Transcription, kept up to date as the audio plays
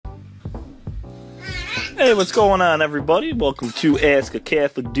Hey, what's going on, everybody? Welcome to Ask a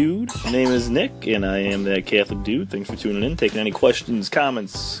Catholic Dude. My name is Nick, and I am that Catholic Dude. Thanks for tuning in, taking any questions,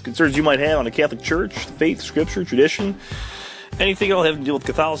 comments, concerns you might have on the Catholic Church, faith, scripture, tradition, anything at all having to deal with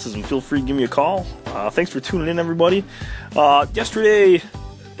Catholicism. Feel free to give me a call. Thanks for tuning in, everybody. Yesterday,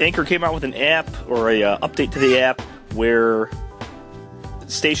 Anchor came out with an app, or a update to the app, where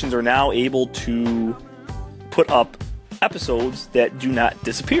stations are now able to put up episodes that do not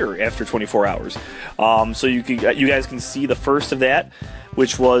disappear after 24 hours. So you guys can see the first of that,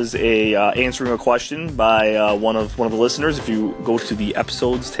 which was answering a question by one of the listeners. If you go to the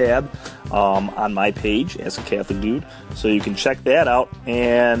episodes tab on my page, Ask a Catholic Dude, so you can check that out.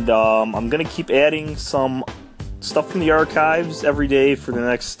 And I'm gonna keep adding some stuff from the archives every day for the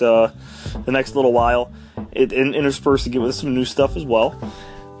next little while, interspersed to get with some new stuff as well.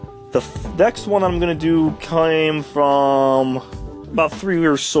 The next one I'm going to do came from about 3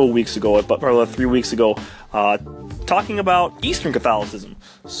 or so weeks ago, probably 3 weeks ago, talking about Eastern Catholicism.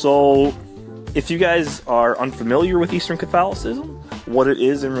 So, if you guys are unfamiliar with Eastern Catholicism, what it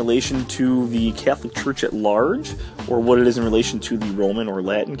is in relation to the Catholic Church at large, or what it is in relation to the Roman or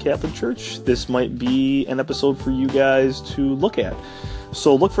Latin Catholic Church, this might be an episode for you guys to look at.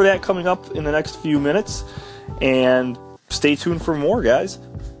 So look for that coming up in the next few minutes, and stay tuned for more, guys.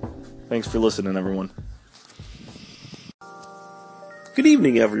 Thanks for listening, everyone. Good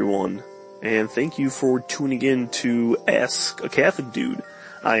evening, everyone, and thank you for tuning in to Ask a Catholic Dude.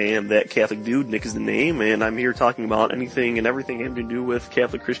 I am that Catholic Dude, Nick is the name, and I'm here talking about anything and everything having to do with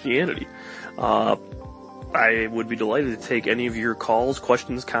Catholic Christianity. I would be delighted to take any of your calls,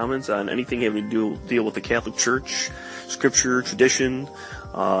 questions, comments on anything having to deal with the Catholic Church, scripture, tradition,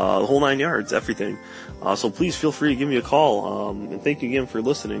 the whole 9 yards, everything. So please feel free to give me a call, and thank you again for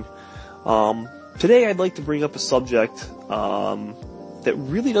listening. Today I'd like to bring up a subject that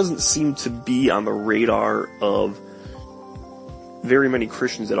really doesn't seem to be on the radar of very many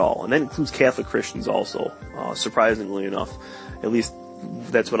Christians at all, and that includes Catholic Christians also, surprisingly enough. At least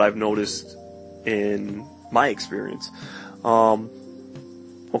that's what I've noticed in my experience.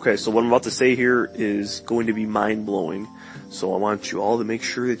 Okay, so what I'm about to say here is going to be mind-blowing, so I want you all to make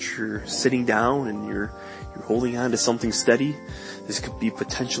sure that you're sitting down and you're holding on to something steady. This could be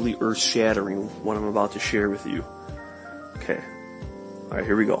potentially earth-shattering, what I'm about to share with you. Okay. Alright,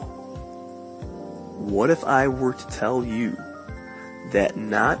 here we go. What if I were to tell you that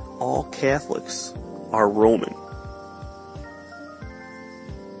not all Catholics are Roman?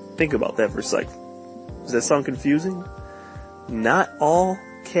 Think about that for a second. Does that sound confusing? Not all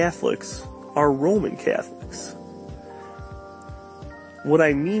Catholics are Roman Catholics. What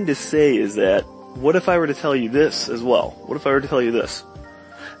I mean to say is that, what if I were to tell you this as well? What if I were to tell you this?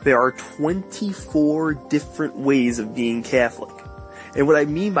 There are 24 different ways of being Catholic. And what I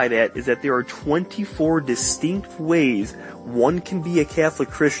mean by that is that there are 24 distinct ways one can be a Catholic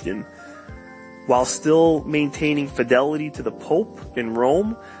Christian while still maintaining fidelity to the Pope in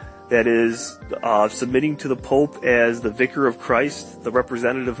Rome. That is, submitting to the Pope as the vicar of Christ, the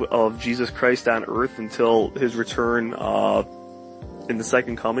representative of Jesus Christ on earth until his return in the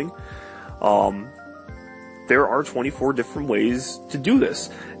second coming. There are 24 different ways to do this.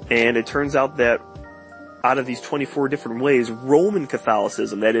 And it turns out that out of these 24 different ways, Roman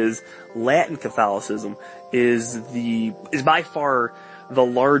Catholicism, that is, Latin Catholicism, is by far the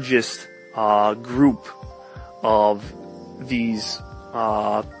largest group of these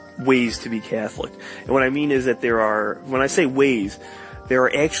ways to be Catholic. And what I mean is that when I say ways, there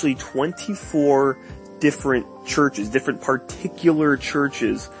are actually 24 different churches, different particular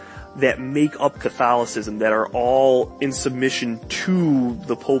churches that make up Catholicism, that are all in submission to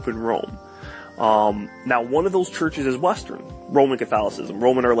the Pope in Rome. Now, one of those churches is Western, Roman Catholicism,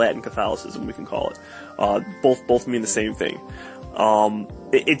 Roman or Latin Catholicism, we can call it. Both mean the same thing.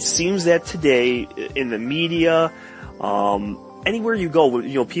 It seems that today, in the media, anywhere you go,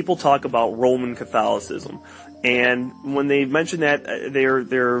 people talk about Roman Catholicism. And when they mention that,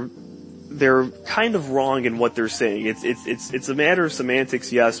 they're kind of wrong in what they're saying. It's a matter of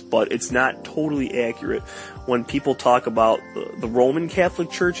semantics, yes, but it's not totally accurate. When people talk about the Roman Catholic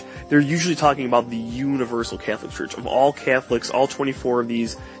Church, they're usually talking about the Universal Catholic Church of all Catholics, all 24 of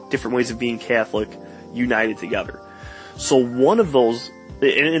these different ways of being Catholic united together. So one of those,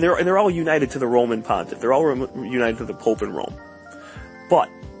 and they're all united to the Roman Pontiff. They're all united to the Pope in Rome. But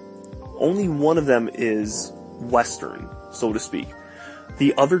only one of them is Western, so to speak.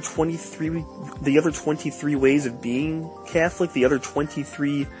 The other 23 ways of being Catholic, the other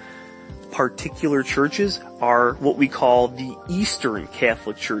 23 particular churches, are what we call the Eastern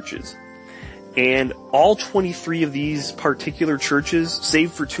Catholic churches. And all 23 of these particular churches,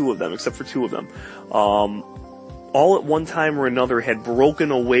 save for two of them, except for two of them, all at one time or another had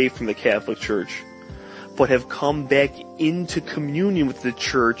broken away from the Catholic Church, but have come back into communion with the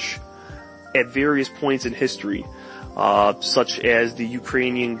Church at various points in history, such as the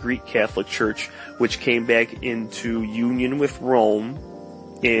Ukrainian Greek Catholic Church, which came back into union with Rome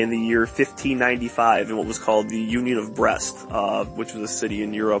in the year 1595 in what was called the Union of Brest, which was a city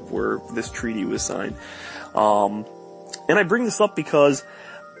in Europe where this treaty was signed. And I bring this up because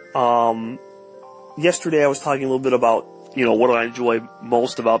yesterday I was talking a little bit about, what I enjoy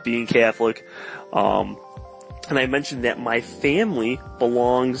most about being Catholic. And I mentioned that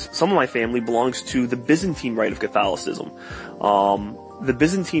some of my family belongs to the Byzantine Rite of Catholicism. The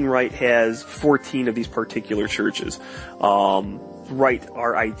Byzantine Rite has 14 of these particular churches. Rite,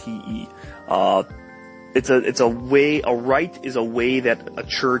 R-I-T-E. A rite is a way that a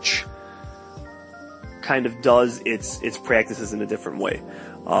church kind of does its practices in a different way,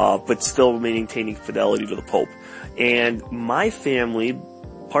 but still maintaining fidelity to the Pope. And part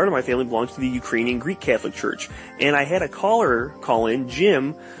of my family belongs to the Ukrainian Greek Catholic Church. And I had a caller call in,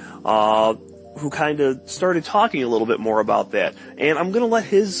 Jim, who kind of started talking a little bit more about that. And I'm going to let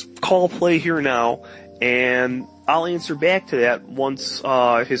his call play here now, and I'll answer back to that once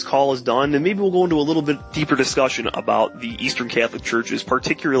his call is done, and maybe we'll go into a little bit deeper discussion about the Eastern Catholic Churches,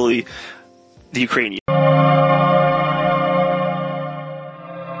 particularly the Ukrainian.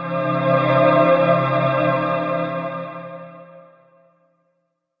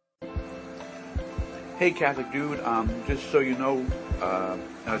 Hey, Catholic Dude, just so you know,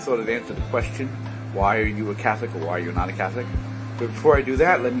 I thought I'd answer the question, why are you a Catholic or why are you not a Catholic? But before I do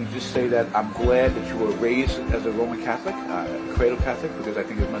that, let me just say that I'm glad that you were raised as a Roman Catholic, a cradle Catholic, because I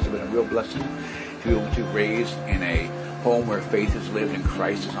think it must have been a real blessing to be able to be raised in a home where faith is lived and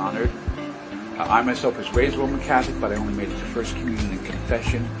Christ is honored. I myself was raised Roman Catholic, but I only made it to First Communion and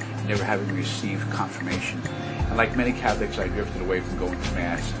Confession, never having received confirmation. And like many Catholics, I drifted away from going to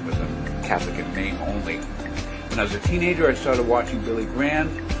Mass and was a Catholic in name only. When I was a teenager, I started watching Billy Graham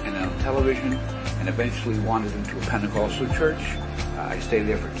and on television, and eventually wandered into a Pentecostal church. I stayed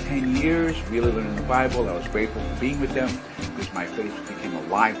there for 10 years, really learning the Bible. I was grateful for being with them because my faith became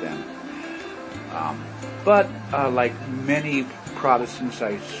alive then. But like many Protestants,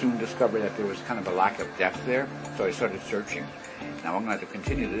 I soon discovered that there was kind of a lack of depth there, so I started searching. Now I'm going to have to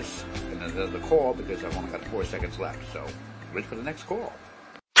continue this in another call because I've only got 4 seconds left, so wait for the next call.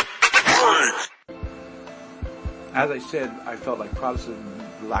 As I said, I felt like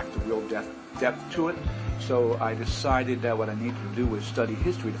Protestantism lacked a real depth to it, so I decided that what I needed to do was study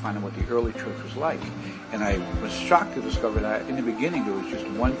history to find out what the early church was like. And I was shocked to discover that in the beginning there was just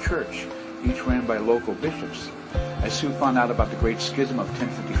one church, each ran by local bishops. I soon found out about the Great Schism of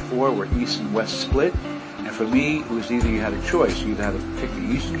 1054 where East and West split, and for me it was either you had a choice. You either had to pick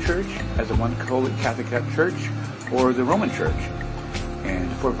the Eastern Church as the one called Catholic Church or the Roman Church.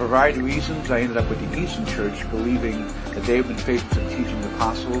 And for a variety of reasons, I ended up with the Eastern Church, believing that they have been faithful to teaching the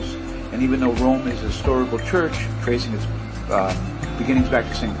apostles. And even though Rome is a historical church, tracing its beginnings back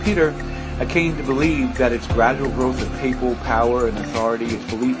to St. Peter, I came to believe that its gradual growth of papal power and authority, its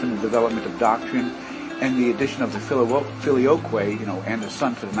belief in the development of doctrine, and the addition of the Filioque, and the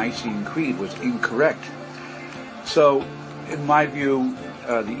Son to the Nicene Creed was incorrect. So, in my view,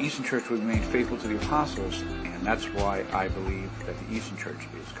 the Eastern Church would remain faithful to the apostles, and that's why I believe that the Eastern Church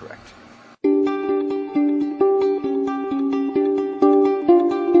is correct.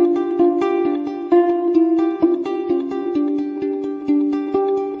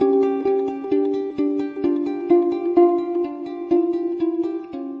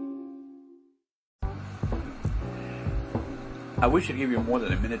 I wish I'd give you more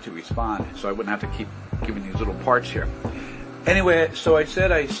than a minute to respond, so I wouldn't have to keep giving these little parts here. Anyway, so I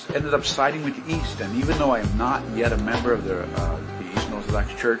said I ended up siding with the East, and even though I am not yet a member of the Eastern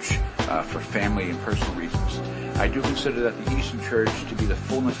Orthodox Church for family and personal reasons, I do consider that the Eastern Church to be the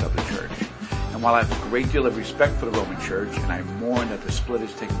fullness of the Church. And while I have a great deal of respect for the Roman Church, and I mourn that the split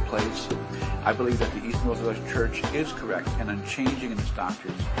is taking place, I believe that the Eastern Orthodox Church is correct and unchanging in its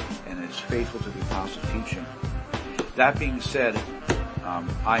doctrines and is faithful to the Apostles' teaching. That being said,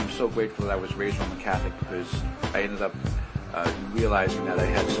 I am so grateful that I was raised Roman Catholic because I ended up realizing that I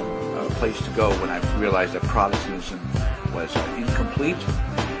had some place to go when I realized that Protestantism was incomplete.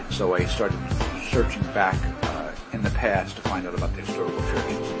 So I started searching back in the past to find out about the historical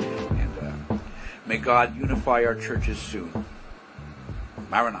churches. And may God unify our churches soon.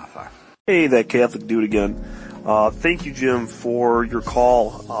 Maranatha. Hey, that Catholic dude again. Thank you, Jim, for your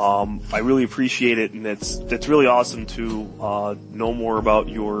call. I really appreciate it, and that's really awesome to know more about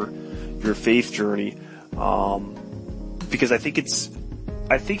your faith journey, because I think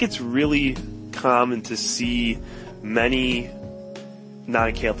it's really common to see many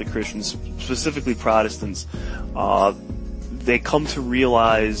non-Catholic Christians, specifically Protestants, they come to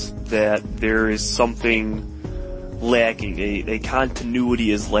realize that there is something lacking, a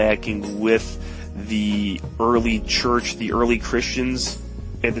continuity is lacking with the early church, the early Christians,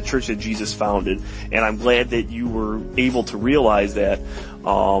 and the church that Jesus founded. And I'm glad that you were able to realize that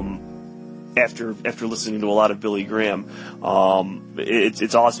after listening to a lot of Billy Graham.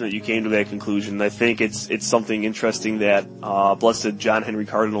 It's awesome that you came to that conclusion. I think it's something interesting that Blessed John Henry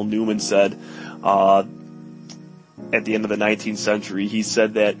Cardinal Newman said at the end of the 19th century. He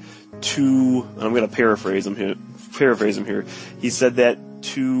said that and I'm going to paraphrase him here. He said that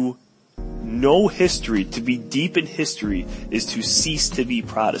to know history, to be deep in history, is to cease to be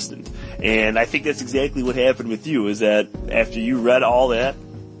Protestant. And I think that's exactly what happened with you, is that after you read all that,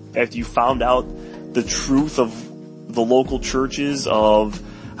 after you found out the truth of the local churches, of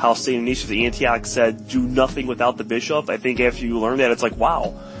how St. Ignatius of Antioch said, do nothing without the bishop, I think after you learn that, it's like,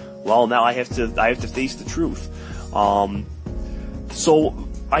 wow, well, now I have to face the truth. So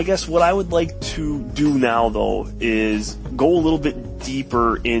I guess what I would like to do now, though, is go a little bit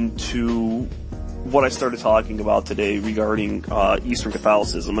deeper into what I started talking about today regarding Eastern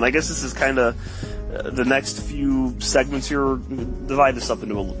Catholicism. And I guess this is kind of the next few segments here. Divide this up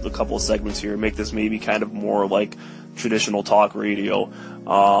into a couple of segments here and make this maybe kind of more like traditional talk radio,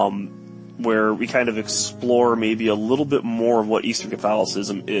 where we kind of explore maybe a little bit more of what Eastern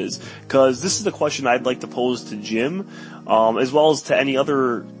Catholicism is. Because this is the question I'd like to pose to Jim, as well as to any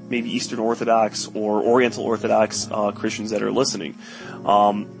other maybe Eastern Orthodox or Oriental Orthodox Christians that are listening.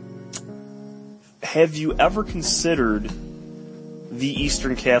 Have you ever considered the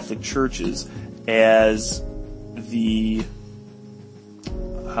Eastern Catholic churches as the,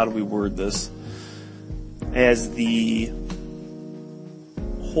 how do we word this, as the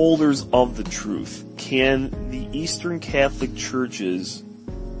holders of the truth? Can the Eastern Catholic churches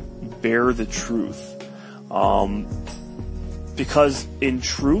bear the truth? Because in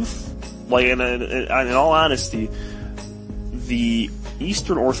truth, like in all honesty, the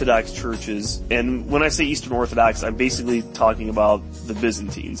Eastern Orthodox churches, and when I say Eastern Orthodox, I'm basically talking about the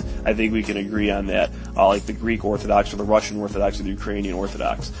Byzantines. I think we can agree on that, like the Greek Orthodox or the Russian Orthodox or the Ukrainian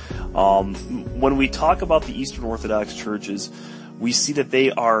Orthodox. When we talk about the Eastern Orthodox churches, we see that they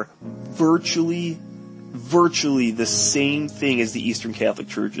are virtually the same thing as the Eastern Catholic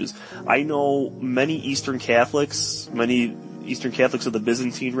churches. I know many Eastern Catholics of the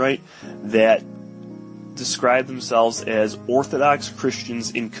Byzantine Rite that describe themselves as Orthodox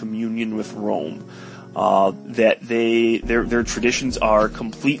Christians in communion with Rome. That their traditions are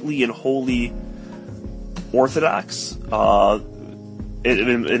completely and wholly Orthodox.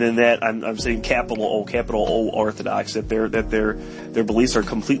 And in that, I'm saying capital O Orthodox. That their beliefs are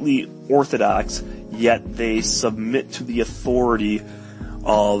completely Orthodox, yet they submit to the authority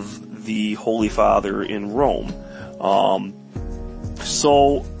of the Holy Father in Rome.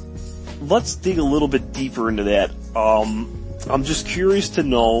 So let's dig a little bit deeper into that. I'm just curious to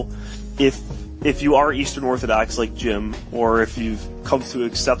know if you are Eastern Orthodox like Jim, or if you've come to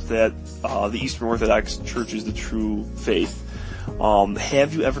accept that the Eastern Orthodox Church is the true faith.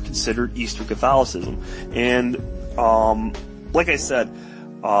 Have you ever considered Eastern Catholicism? And like I said,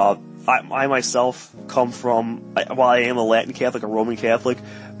 I myself come from, while I am a Latin Catholic, a Roman Catholic,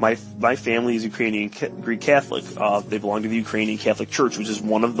 my family is Ukrainian Greek Catholic. They belong to the Ukrainian Catholic Church, which is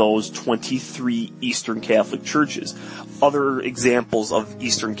one of those 23 Eastern Catholic churches. Other examples of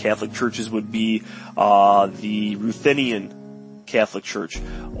Eastern Catholic churches would be the Ruthenian Catholic Church,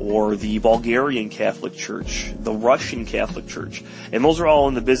 or the Bulgarian Catholic Church, the Russian Catholic Church, and those are all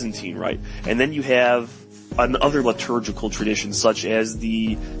in the Byzantine Rite. And then you have other liturgical traditions, such as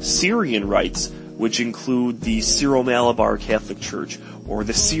the Syrian rites, which include the Syro-Malabar Catholic Church, or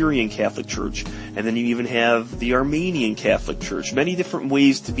the Syrian Catholic Church, and then you even have the Armenian Catholic Church. Many different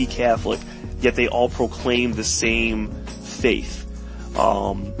ways to be Catholic, yet they all proclaim the same faith.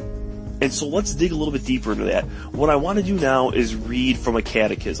 And so let's dig a little bit deeper into that. What I want to do now is read from a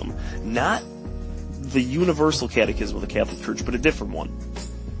catechism. Not the universal catechism of the Catholic Church, but a different one.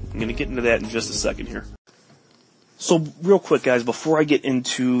 I'm going to get into that in just a second here. So real quick, guys, before I get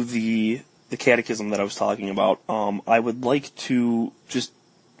into the catechism that I was talking about, I would like to just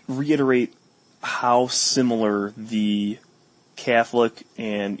reiterate how similar the Catholic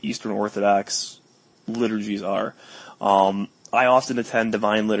and Eastern Orthodox liturgies are. I often attend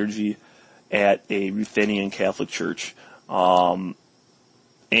Divine Liturgy at a Ruthenian Catholic church. And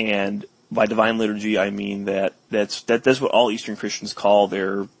by Divine Liturgy, I mean that's what all Eastern Christians call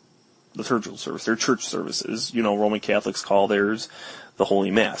their liturgical service, their church services. Roman Catholics call theirs the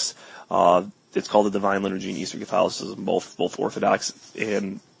Holy Mass. It's called the Divine Liturgy in Eastern Catholicism, both Orthodox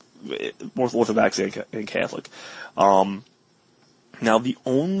and Catholic. Now the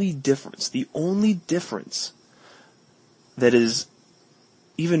only difference that is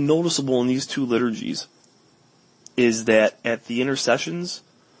even noticeable in these two liturgies is that at the intercessions,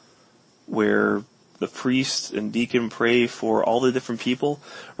 where the priest and deacon pray for all the different people,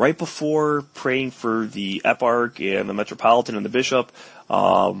 right before praying for the eparch and the metropolitan and the bishop,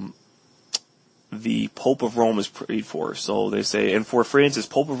 the Pope of Rome is prayed for. So they say, and for Francis,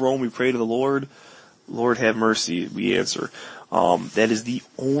 Pope of Rome, we pray to the Lord. Lord have mercy, we answer. That is the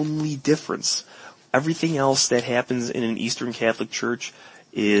only difference. Everything else that happens in an Eastern Catholic Church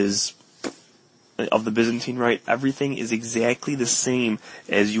is, of the Byzantine Rite, everything is exactly the same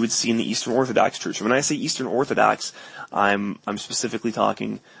as you would see in the Eastern Orthodox Church. And when I say Eastern Orthodox, I'm specifically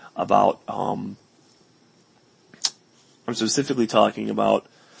talking about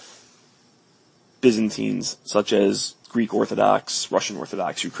Byzantines, such as Greek Orthodox, Russian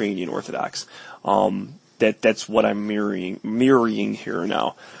Orthodox, Ukrainian Orthodox. That's what I'm mirroring here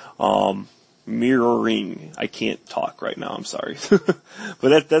now. Mirroring. I can't talk right now, I'm sorry.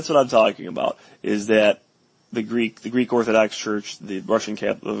 But that's what I'm talking about, is that the Greek Orthodox Church, the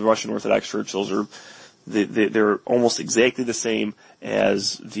Russian Orthodox Church, they're almost exactly the same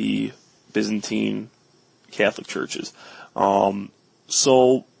as the Byzantine Catholic churches.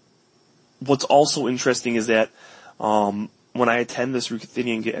 So what's also interesting is that when I attend this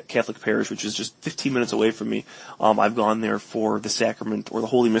Ruthenian Catholic parish, which is just 15 minutes away from me, I've gone there for the sacrament or the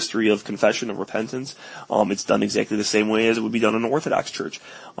holy mystery of confession and repentance. It's done exactly the same way as it would be done in an Orthodox church.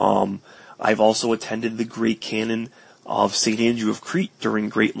 I've also attended the Great Canon of St. Andrew of Crete during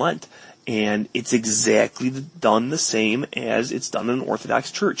Great Lent, and it's exactly done the same as it's done in an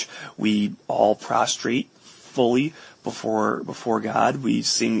Orthodox church. We all prostrate fully before God. We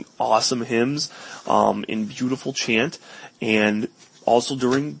sing awesome hymns in beautiful chant, and also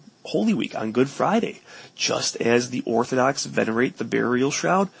during Holy Week on Good Friday. Just as the Orthodox venerate the burial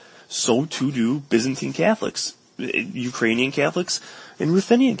shroud, so too do Byzantine Catholics, Ukrainian Catholics, and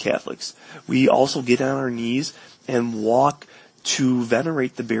Ruthenian Catholics. We also get on our knees and walk to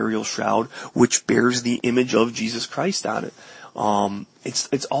venerate the burial shroud, which bears the image of Jesus Christ on it.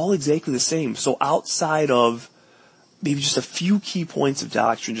 It's all exactly the same. So outside of maybe just a few key points of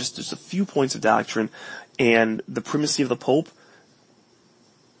doctrine, just a few points of doctrine, and the primacy of the Pope,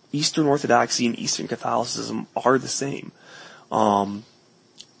 Eastern Orthodoxy and Eastern Catholicism are the same. And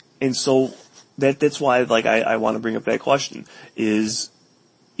so that's why, I want to bring up that question. Is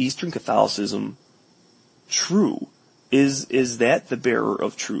Eastern Catholicism true? Is that the bearer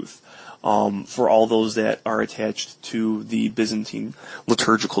of truth? For all those that are attached to the Byzantine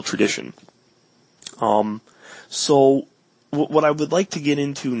liturgical tradition. So what I would like to get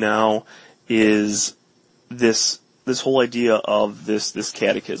into now is this whole idea of this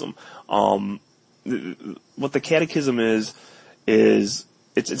catechism. What the catechism is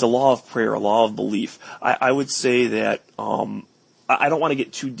it's a law of prayer, a law of belief. I would say that I don't want to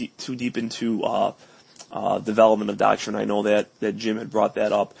get too deep into development of doctrine. I know that Jim had brought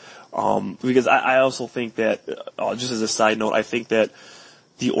that up, because I also think that, just as a side note, I think that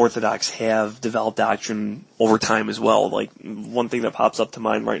the Orthodox have developed doctrine over time as well. Like, one thing that pops up to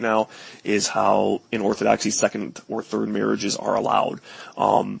mind right now is how in Orthodoxy second or third marriages are allowed,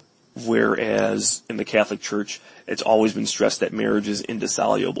 whereas in the Catholic Church it's always been stressed that marriage is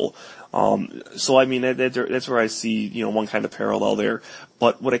indissoluble. So I mean, that's where I see, one kind of parallel there.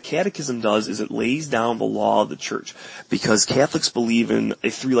 But what a catechism does is it lays down the law of the church, because Catholics believe in a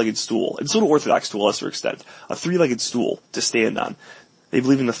three-legged stool, and so do Orthodox to a lesser extent, a three-legged stool to stand on. They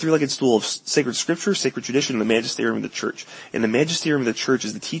believe in the three-legged stool of sacred scripture, sacred tradition, and the magisterium of the church. And the magisterium of the church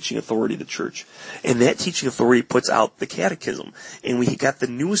is the teaching authority of the church. And that teaching authority puts out the catechism. And we got the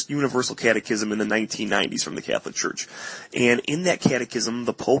newest universal catechism in the 1990s from the Catholic Church. And in that catechism,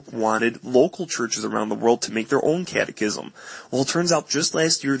 the Pope wanted local churches around the world to make their own catechism. Well, it turns out just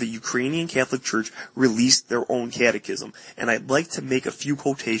last year, the Ukrainian Catholic Church released their own catechism. And I'd like to make a few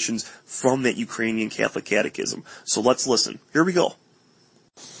quotations from that Ukrainian Catholic catechism. So let's listen. Here we go.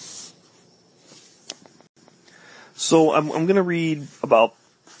 So I'm going to read about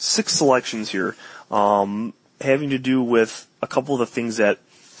 6 selections here, having to do with a couple of the things that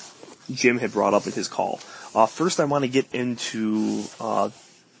Jim had brought up in his call. First, I want to get into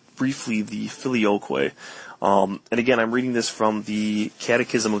briefly the Filioque. And again, I'm reading this from the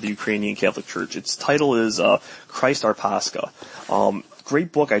Catechism of the Ukrainian Catholic Church. Its title is Christ Our Pascha.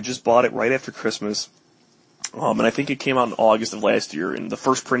 Great book. I just bought it right after Christmas. And I think it came out in August of last year, and the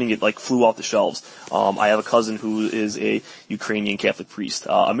first printing, it like flew off the shelves. I have a cousin who is a Ukrainian Catholic priest,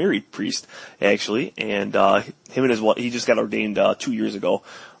 a married priest, actually, and, him and his wife, he just got ordained, 2 years ago.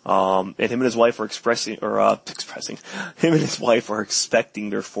 And him and his wife are him and his wife are expecting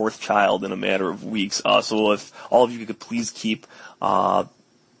their fourth child in a matter of weeks. So if all of you could please keep,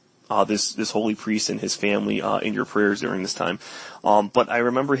 this holy priest and his family, in your prayers during this time. But I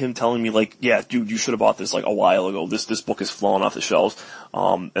remember him telling me, like, yeah, dude, you should have bought this like a while ago. This book is falling off the shelves.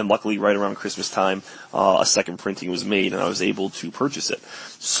 And luckily right around Christmas time, a second printing was made and I was able to purchase it.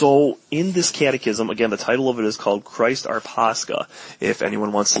 So in this catechism, again, the title of it is called Christ Our Pascha, if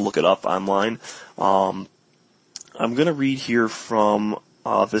anyone wants to look it up online. I'm gonna read here from,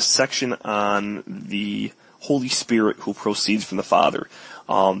 this section on the Holy Spirit who proceeds from the Father.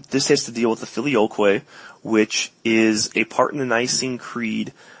 This has to deal with the Filioque, which is a part in the Nicene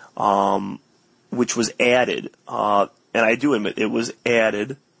Creed, which was added, and I do admit it was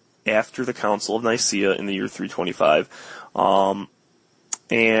added after the Council of Nicaea in the year 325.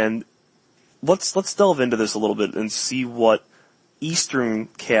 And let's delve into this a little bit and see what Eastern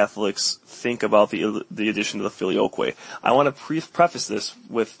Catholics think about the addition to the Filioque. I want to preface this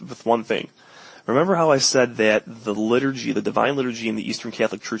with one thing. Remember how I said that the liturgy, the Divine Liturgy in the Eastern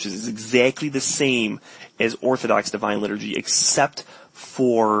Catholic Churches is exactly the same as Orthodox Divine Liturgy, except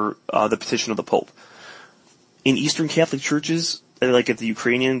for the petition of the Pope. In Eastern Catholic Churches, like at the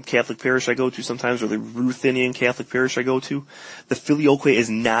Ukrainian Catholic parish I go to sometimes, or the Ruthenian Catholic parish I go to, the Filioque is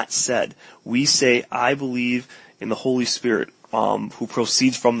not said. We say, I believe in the Holy Spirit, who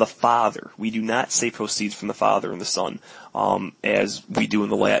proceeds from the Father. We do not say proceeds from the Father and the Son, as we do in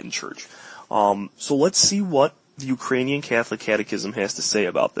the Latin Church. So let's see what the Ukrainian Catholic Catechism has to say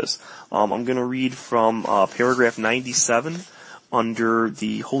about this. I'm going to read from paragraph 97 under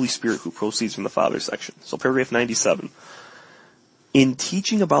the Holy Spirit who proceeds from the Father section. So paragraph 97. In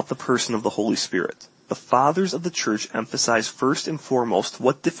teaching about the person of the Holy Spirit, the Fathers of the Church emphasize first and foremost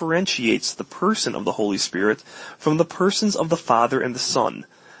what differentiates the person of the Holy Spirit from the persons of the Father and the Son.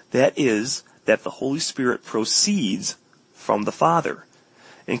 That is, that the Holy Spirit proceeds from the Father.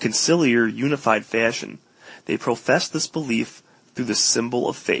 In conciliar, unified fashion, they profess this belief through the symbol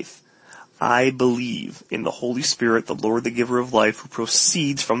of faith. I believe in the Holy Spirit, the Lord, the giver of life, who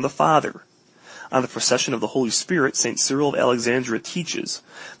proceeds from the Father. On the procession of the Holy Spirit, St. Cyril of Alexandria teaches,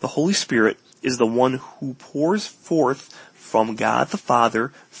 the Holy Spirit is the one who pours forth from God the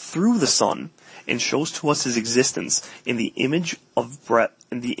Father through the Son and shows to us his existence in the image of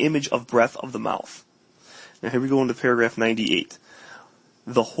breath of the mouth. Now here we go into paragraph 98.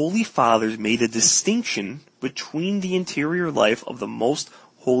 The Holy Fathers made a distinction between the interior life of the Most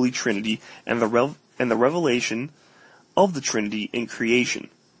Holy Trinity and the revelation of the Trinity in creation.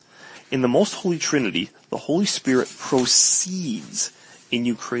 In the Most Holy Trinity, the Holy Spirit proceeds. In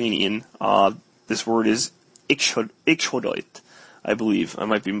Ukrainian, this word is ikshodoit, I believe. I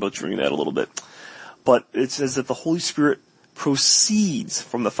might be butchering that a little bit. But it says that the Holy Spirit proceeds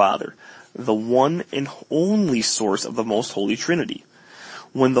from the Father, the one and only source of the Most Holy Trinity.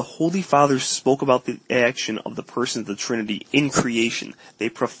 When the Holy Fathers spoke about the action of the persons of the Trinity in creation, they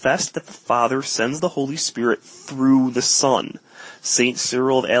professed that the Father sends the Holy Spirit through the Son. St.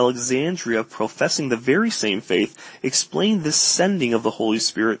 Cyril of Alexandria, professing the very same faith, explained this sending of the Holy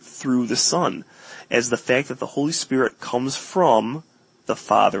Spirit through the Son as the fact that the Holy Spirit comes from the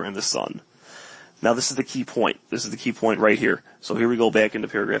Father and the Son. Now this is the key point. This is the key point right here. So here we go back into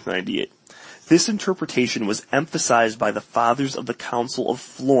paragraph 98. This interpretation was emphasized by the Fathers of the Council of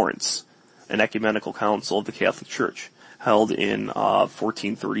Florence, an ecumenical council of the Catholic Church, held in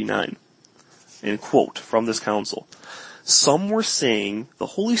 1439. And quote from this council, some were saying the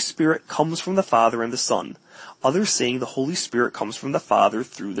Holy Spirit comes from the Father and the Son, others saying the Holy Spirit comes from the Father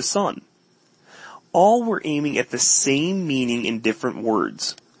through the Son. All were aiming at the same meaning in different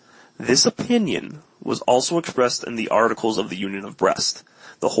words. This opinion was also expressed in the Articles of the Union of Brest.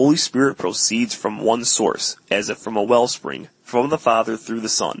 The Holy Spirit proceeds from one source, as if from a wellspring, from the Father through the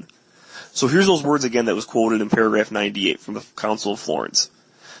Son. So here's those words again that was quoted in paragraph 98 from the Council of Florence.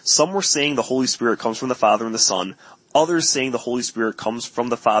 Some were saying the Holy Spirit comes from the Father and the Son, others saying the Holy Spirit comes from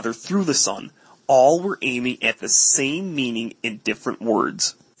the Father through the Son. All were aiming at the same meaning in different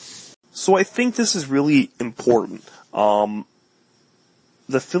words. So I think this is really important. The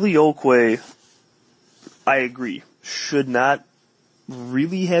Filioque, I agree, should not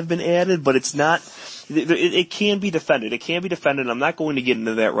really have been added, but it's not, it can be defended. It can be defended. I'm not going to get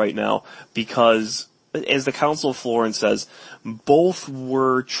into that right now because, as the Council of Florence says, both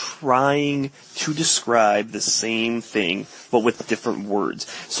were trying to describe the same thing, but with different words.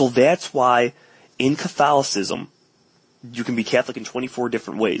 So that's why in Catholicism, you can be Catholic in 24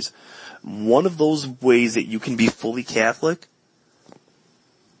 different ways. One of those ways that you can be fully Catholic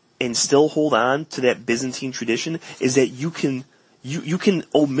and still hold on to that Byzantine tradition is that you can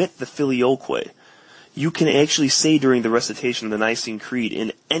omit the filioque. You can actually say during the recitation of the Nicene Creed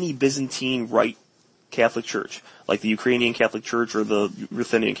in any Byzantine Rite Catholic Church, like the Ukrainian Catholic Church or the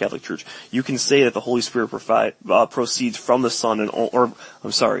Ruthenian Catholic Church, you can say that the Holy Spirit proceeds from the Son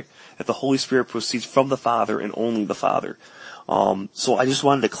that the Holy Spirit proceeds from the Father and only the Father. So I just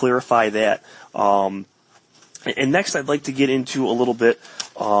wanted to clarify that. And next I'd like to get into a little bit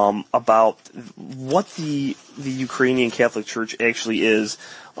about what the Ukrainian Catholic Church actually is,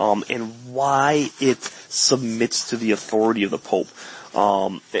 and why it submits to the authority of the Pope.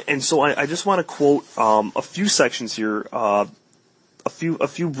 And so I just want to quote a few sections here, a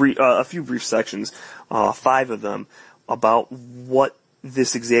few brief sections, 5 of them, about what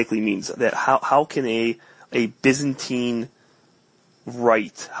this exactly means. That how can a Byzantine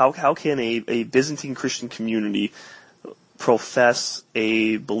rite, how can a Byzantine Christian community profess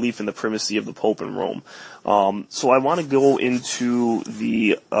a belief in the primacy of the Pope in Rome? So I want to go into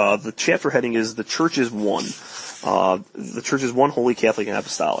the chapter heading is The Church is One. The Church is one, holy, Catholic, and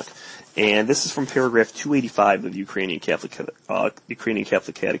apostolic. And this is from paragraph 285 of the Ukrainian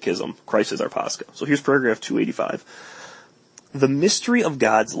Catholic Catechism, Christ is our Pascha. So here's paragraph 285. The mystery of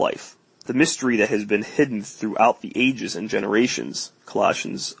God's life, the mystery that has been hidden throughout the ages and generations,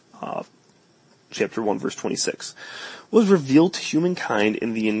 Colossians chapter 1, verse 26, was revealed to humankind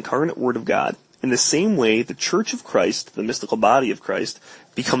in the incarnate Word of God. In the same way, the Church of Christ, the mystical body of Christ,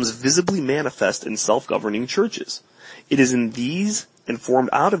 becomes visibly manifest in self-governing churches. It is in these, and formed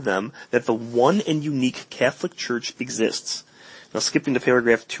out of them, that the one and unique Catholic Church exists. Now, skipping to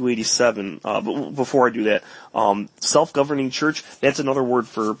paragraph 287, but before I do that, self-governing church, that's another word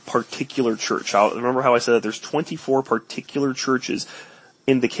for particular church. Remember how I said that there's 24 particular churches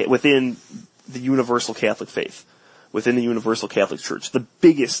within the universal Catholic faith, within the universal Catholic Church. The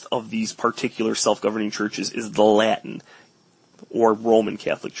biggest of these particular self-governing churches is the Latin or Roman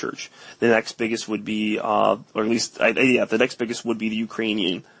Catholic Church. The next biggest would be, the next biggest would be the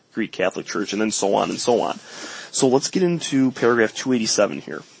Ukrainian Greek Catholic Church, and then so on and so on. So let's get into paragraph 287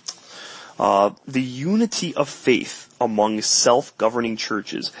 here. The unity of faith among self-governing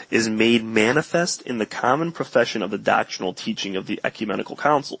churches is made manifest in the common profession of the doctrinal teaching of the ecumenical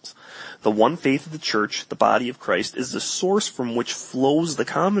councils. The one faith of the Church, the body of Christ, is the source from which flows the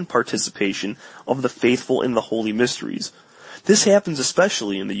common participation of the faithful in the holy mysteries. This happens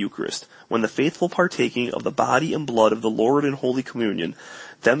especially in the Eucharist, when the faithful partaking of the body and blood of the Lord in Holy Communion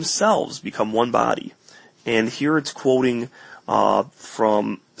themselves become one body. And here it's quoting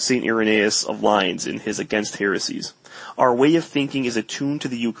from St. Irenaeus of Lyons in his Against Heresies. Our way of thinking is attuned to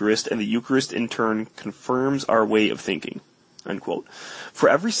the Eucharist, and the Eucharist in turn confirms our way of thinking. Unquote. For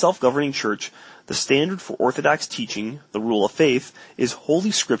every self-governing church, the standard for orthodox teaching, the rule of faith, is Holy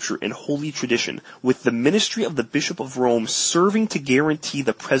Scripture and Holy Tradition, with the ministry of the Bishop of Rome serving to guarantee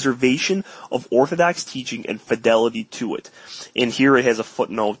the preservation of orthodox teaching and fidelity to it. And here it has a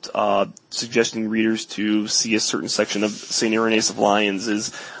footnote suggesting readers to see a certain section of St. Irenaeus of Lyons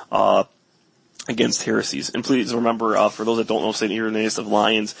is Against Heresies. And please remember, for those that don't know, St. Irenaeus of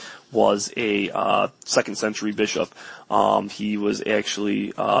Lyons was a 2nd century bishop. He was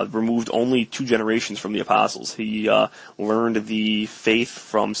actually removed only 2 generations from the apostles. He learned the faith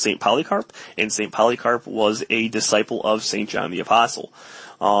from St. Polycarp, and St. Polycarp was a disciple of St. John the Apostle.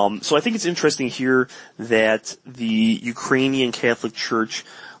 So I think it's interesting here that the Ukrainian Catholic Church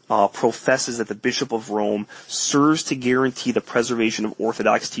professes that the Bishop of Rome serves to guarantee the preservation of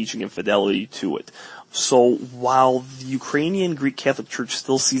Orthodox teaching and fidelity to it. So while the Ukrainian Greek Catholic Church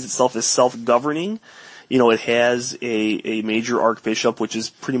still sees itself as self-governing, it has a major archbishop, which is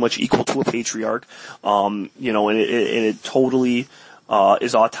pretty much equal to a patriarch, and it totally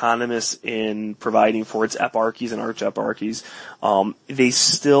is autonomous in providing for its eparchies and archeparchies. They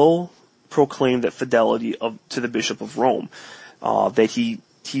still proclaim that fidelity to the Bishop of Rome, that he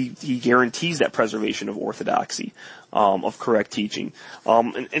guarantees that preservation of orthodoxy, of correct teaching.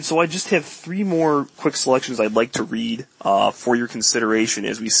 And so I just have 3 more quick selections I'd like to read for your consideration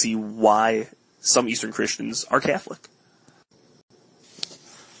as we see why some Eastern Christians are Catholic.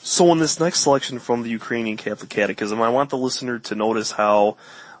 So in this next selection from the Ukrainian Catholic Catechism, I want the listener to notice how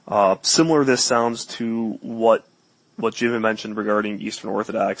similar this sounds to what Jim had mentioned regarding Eastern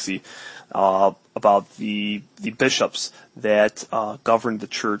Orthodoxy, about the bishops that governed the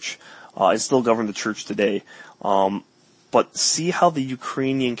church and still govern the church today. But see how the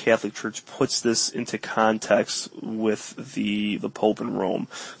Ukrainian Catholic Church puts this into context with the Pope in Rome.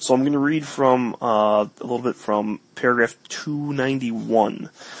 So I'm going to read from a little bit from paragraph 291,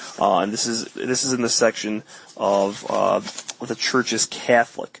 and this is in the section of the Church is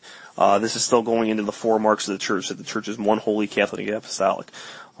Catholic. This is still going into the four marks of the Church, that the Church is one, holy, Catholic, and apostolic.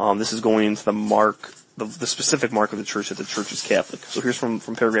 This is going into the mark, the specific mark of the Church, that the Church is Catholic. So here's from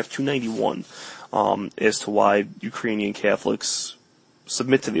paragraph 291. As to why Ukrainian Catholics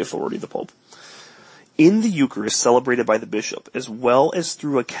submit to the authority of the Pope. In the Eucharist celebrated by the bishop, as well as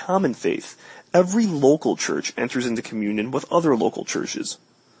through a common faith, every local church enters into communion with other local churches.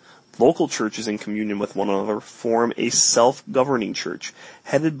 Local churches in communion with one another form a self-governing church,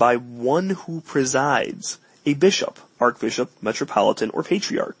 headed by one who presides, a bishop, archbishop, metropolitan, or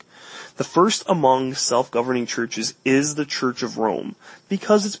patriarch. The first among self-governing churches is the Church of Rome,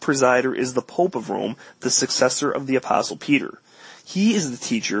 because its presider is the Pope of Rome, the successor of the Apostle Peter. He is the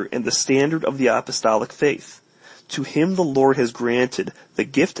teacher and the standard of the apostolic faith. To him the Lord has granted the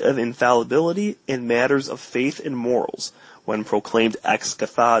gift of infallibility in matters of faith and morals, when proclaimed ex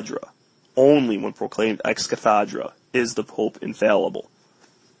cathedra. Only when proclaimed ex cathedra is the Pope infallible.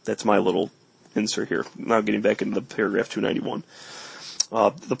 That's my little insert here. Now getting back into the paragraph 291.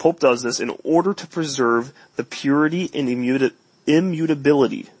 The Pope does this in order to preserve the purity and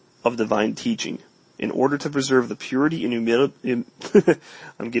immutability of divine teaching. In order to preserve the purity and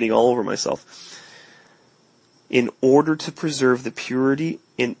I'm getting all over myself. In order to preserve the purity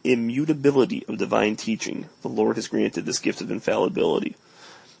and immutability of divine teaching, the Lord has granted this gift of infallibility.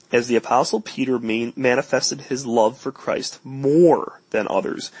 As the Apostle Peter manifested his love for Christ more than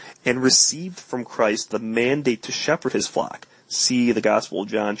others, and received from Christ the mandate to shepherd his flock, see the Gospel of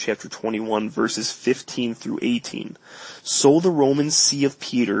John, chapter 21, verses 15 through 18. So the Roman See of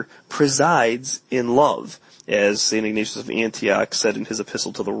Peter presides in love, as St. Ignatius of Antioch said in his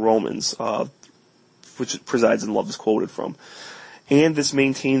epistle to the Romans, which presides in love is quoted from. And this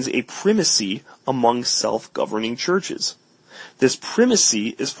maintains a primacy among self-governing churches. This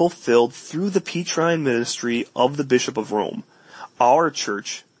primacy is fulfilled through the Petrine ministry of the Bishop of Rome. Our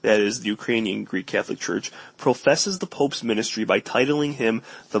church, that is, the Ukrainian Greek Catholic Church, professes the Pope's ministry by titling him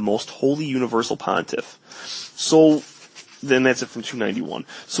the Most Holy Universal Pontiff. So, then that's it from 291.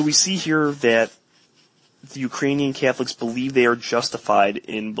 So we see here that the Ukrainian Catholics believe they are justified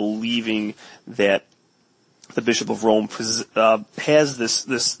in believing that the Bishop of Rome has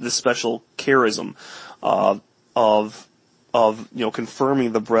this special charism of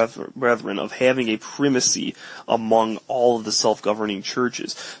confirming the brethren, of having a primacy among all of the self-governing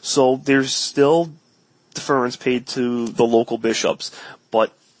churches. So there's still deference paid to the local bishops,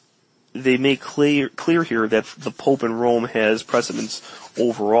 but they make clear here that the Pope in Rome has precedence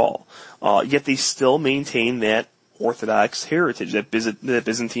overall. Yet they still maintain that Orthodox heritage, that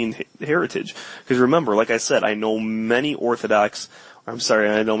Byzantine heritage. Because remember, like I said, I know many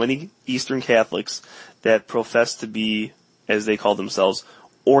Eastern Catholics that profess to be, as they call themselves,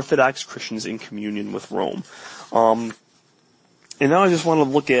 Orthodox Christians in communion with Rome. And now I just want to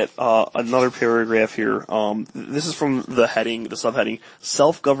look at another paragraph here. This is from the subheading,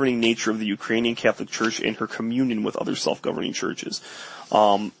 Self-Governing Nature of the Ukrainian Catholic Church and Her Communion with Other Self-Governing Churches.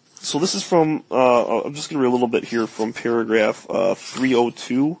 So this is from, I'm just going to read a little bit here from paragraph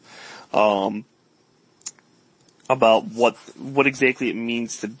 302, about what exactly it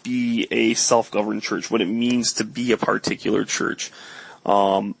means to be a self-governed church, what it means to be a particular church.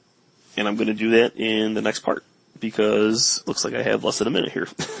 And I'm going to do that in the next part, because it looks like I have less than a minute here.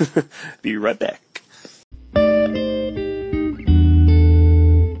 Be right back.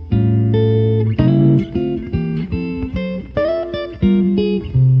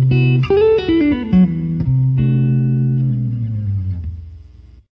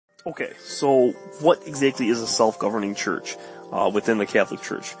 Okay, so what exactly is a self-governing church within the Catholic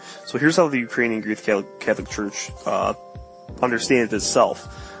Church? So here's how the Ukrainian Greek Catholic Church understands itself.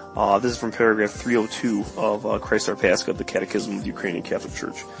 This is from paragraph 302 of Christ Our Pascha, the Catechism of the Ukrainian Catholic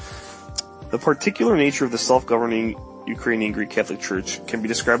Church. The particular nature of the self-governing Ukrainian Greek Catholic Church can be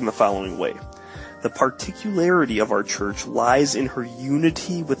described in the following way. The particularity of our church lies in her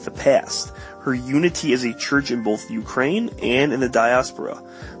unity with the past. Her unity as a church in both Ukraine and in the diaspora.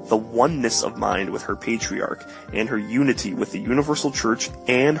 The oneness of mind with her patriarch, and her unity with the universal church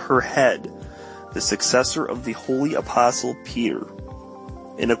and her head, the successor of the holy apostle Peter.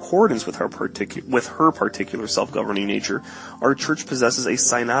 In accordance with her particular self-governing nature, our church possesses a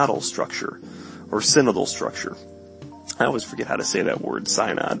synodal structure, or synodal structure. I always forget how to say that word,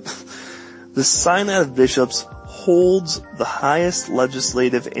 synod. The Synod of Bishops holds the highest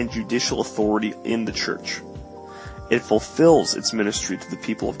legislative and judicial authority in the Church. It fulfills its ministry to the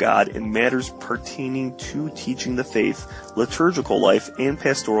people of God in matters pertaining to teaching the faith, liturgical life, and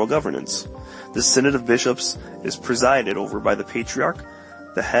pastoral governance. The Synod of Bishops is presided over by the Patriarch,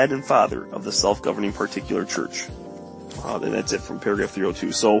 the head and father of the self-governing particular church. And that's it from paragraph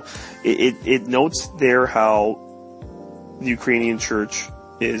 302. So it notes there how the Ukrainian church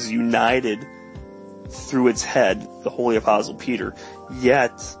is united through its head, the Holy Apostle Peter,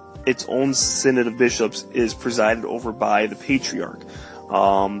 yet its own Synod of Bishops is presided over by the Patriarch.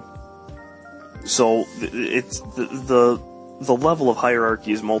 So it's the level of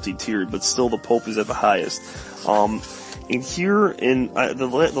hierarchy is multi-tiered, but still the Pope is at the highest. And here in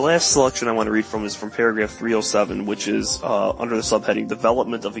the last selection I want to read from is from paragraph 307, which is under the subheading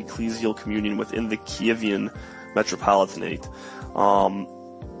Development of Ecclesial Communion within the Kievan Metropolitanate.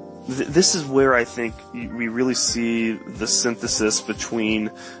 This is where I think we really see the synthesis between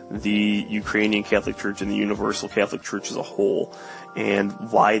the Ukrainian Catholic Church and the Universal Catholic Church as a whole, and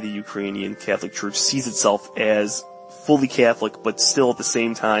why the Ukrainian Catholic Church sees itself as fully Catholic, but still at the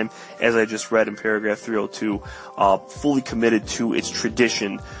same time, as I just read in paragraph 302, fully committed to its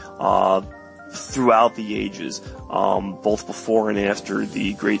tradition throughout the ages, both before and after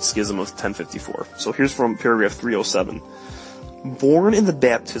the Great Schism of 1054. So here's from paragraph 307. Born in the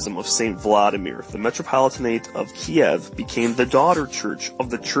baptism of Saint Vladimir, the Metropolitanate of Kiev became the daughter church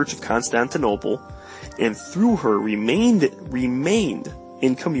of the Church of Constantinople, and through her remained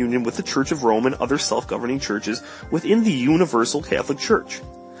in communion with the Church of Rome and other self-governing churches within the Universal Catholic Church.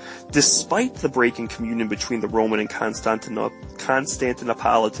 Despite the break in communion between the Roman and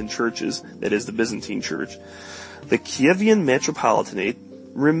Constantinopolitan churches, that is the Byzantine Church, the Kievan Metropolitanate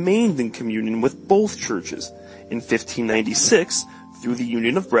remained in communion with both churches. In 1596, through the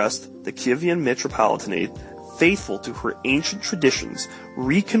Union of Brest, the Kievan Metropolitanate, faithful to her ancient traditions,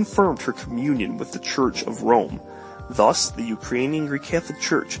 reconfirmed her communion with the Church of Rome. Thus, the Ukrainian Greek Catholic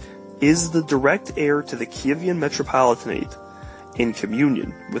Church is the direct heir to the Kievan Metropolitanate in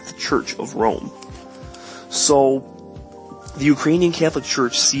communion with the Church of Rome. So, the Ukrainian Catholic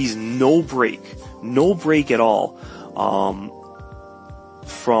Church sees no break at all,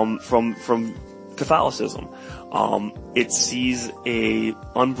 from Catholicism. It sees a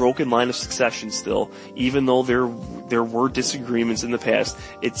unbroken line of succession still, even though there were disagreements in the past.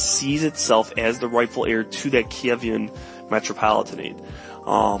 It sees itself as the rightful heir to that Kievan Metropolitanate.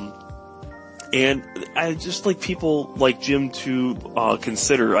 And I just like people like Jim to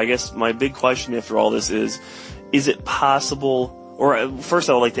consider, I guess my big question after all this is it possible, or first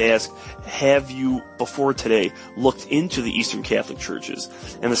I would like to ask, have you, before today, looked into the Eastern Catholic churches?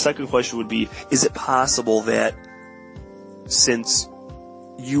 And the second question would be, is it possible that since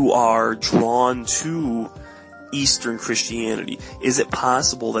you are drawn to Eastern Christianity, is it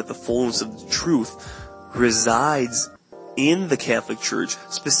possible that the fullness of the truth resides in the Catholic Church,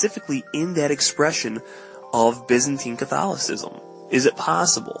 specifically in that expression of Byzantine Catholicism? Is it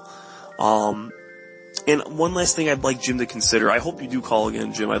possible? And one last thing I'd like Jim to consider. I hope you do call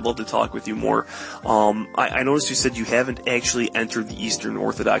again, Jim. I'd love to talk with you more. I noticed you said you haven't actually entered the Eastern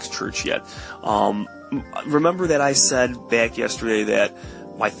Orthodox Church yet. Remember that I said back yesterday that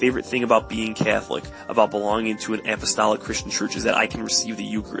my favorite thing about being Catholic, about belonging to an apostolic Christian church, is that I can receive the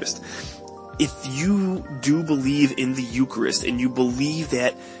Eucharist. If you do believe in the Eucharist, and you believe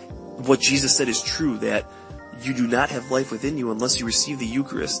that what Jesus said is true, that you do not have life within you unless you receive the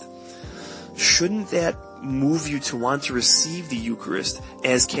Eucharist, shouldn't that move you to want to receive the Eucharist,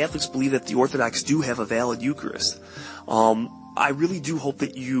 as Catholics believe that the Orthodox do have a valid Eucharist? I really do hope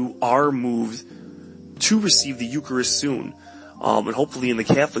that you are moved to receive the Eucharist soon, and hopefully in the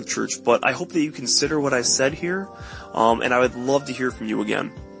Catholic Church, but I hope that you consider what I said here, and I would love to hear from you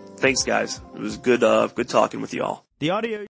again. Thanks, guys. It was good talking with you all. The audio